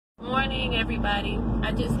morning, everybody.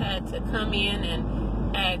 I just had to come in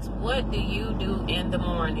and ask, what do you do in the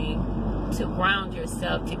morning to ground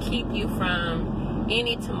yourself, to keep you from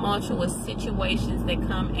any tumultuous situations that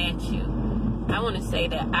come at you? I want to say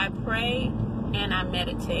that I pray and I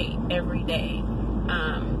meditate every day.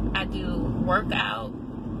 I do workout,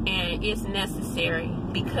 and it's necessary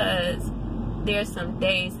because there's some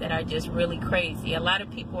days that are just really crazy. A lot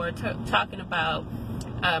of people are talking about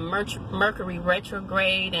Mercury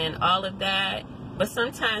retrograde and all of that, but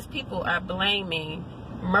sometimes people are blaming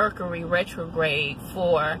Mercury retrograde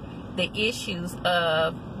for the issues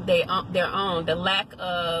of their own, the lack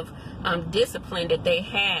of discipline that they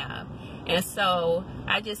have. And so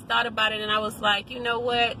I just thought about it, and I was like, you know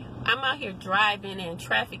what? I'm out here driving and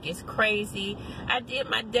traffic is crazy. I did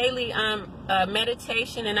my daily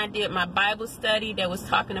meditation, and I did my Bible study that was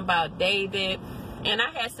talking about David. And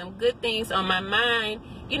I had some good things on my mind,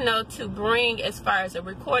 you know, to bring as far as a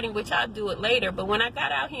recording, which I'll do it later. But when I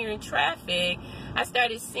got out here in traffic, I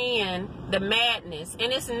started seeing the madness.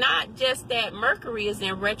 And it's not just that Mercury is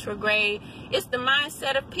in retrograde. It's the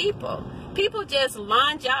mindset of people. People just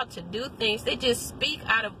launch out to do things. They just speak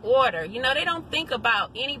out of order. You know, they don't think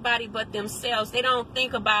about anybody but themselves. They don't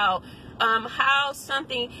think about how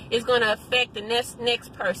something is going to affect the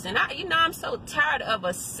next person. I'm so tired of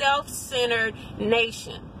a self-centered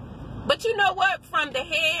nation. But you know what? From the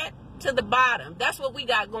head to the bottom, that's what we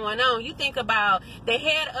got going on. You think about the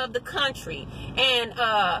head of the country and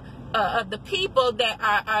the people that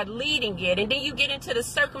are leading it, and then you get into the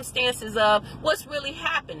circumstances of what's really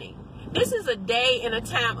happening. This is a day and a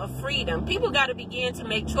time of freedom. People got to begin to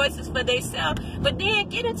make choices for themselves, but then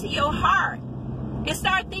get into your heart and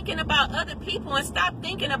start thinking about other people and stop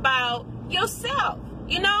thinking about yourself.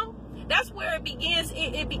 You know, that's where it begins.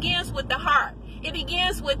 It begins with the heart. It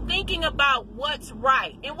begins with thinking about what's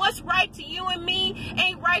right. And what's right to you and me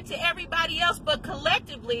ain't right to everybody else. But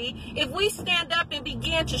collectively, if we stand up and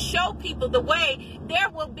begin to show people the way, there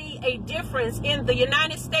will be a difference in the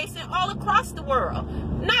United States and all across the world.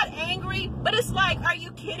 Not angry, but it's like, are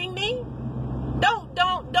you kidding me? Don't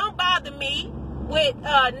bother me with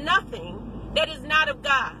nothing that is not of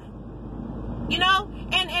God. You know,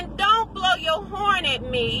 and don't blow your horn at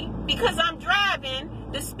me because I'm driving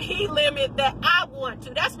the speed limit that I want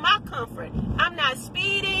to. That's my comfort. I'm not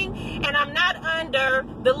speeding and I'm not under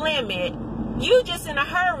the limit. You just in a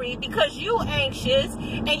hurry because you anxious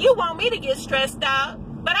and you want me to get stressed out,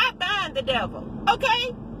 but I bind the devil.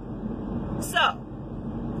 Okay? So,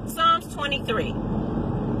 Psalms 23.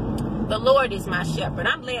 The Lord is my shepherd.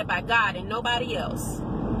 I'm led by God and nobody else.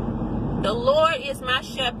 The Lord is my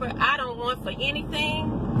shepherd. I don't want for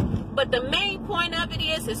anything. But the main point of it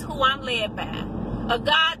is who I'm led by. A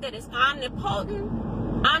God that is omnipotent,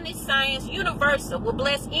 omniscience, universal, will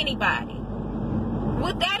bless anybody.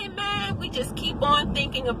 With that in mind, we just keep on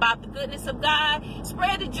thinking about the goodness of God,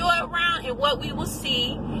 spread the joy around, and what we will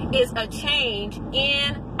see is a change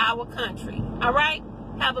in our country. All right?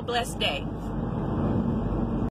 Have a blessed day.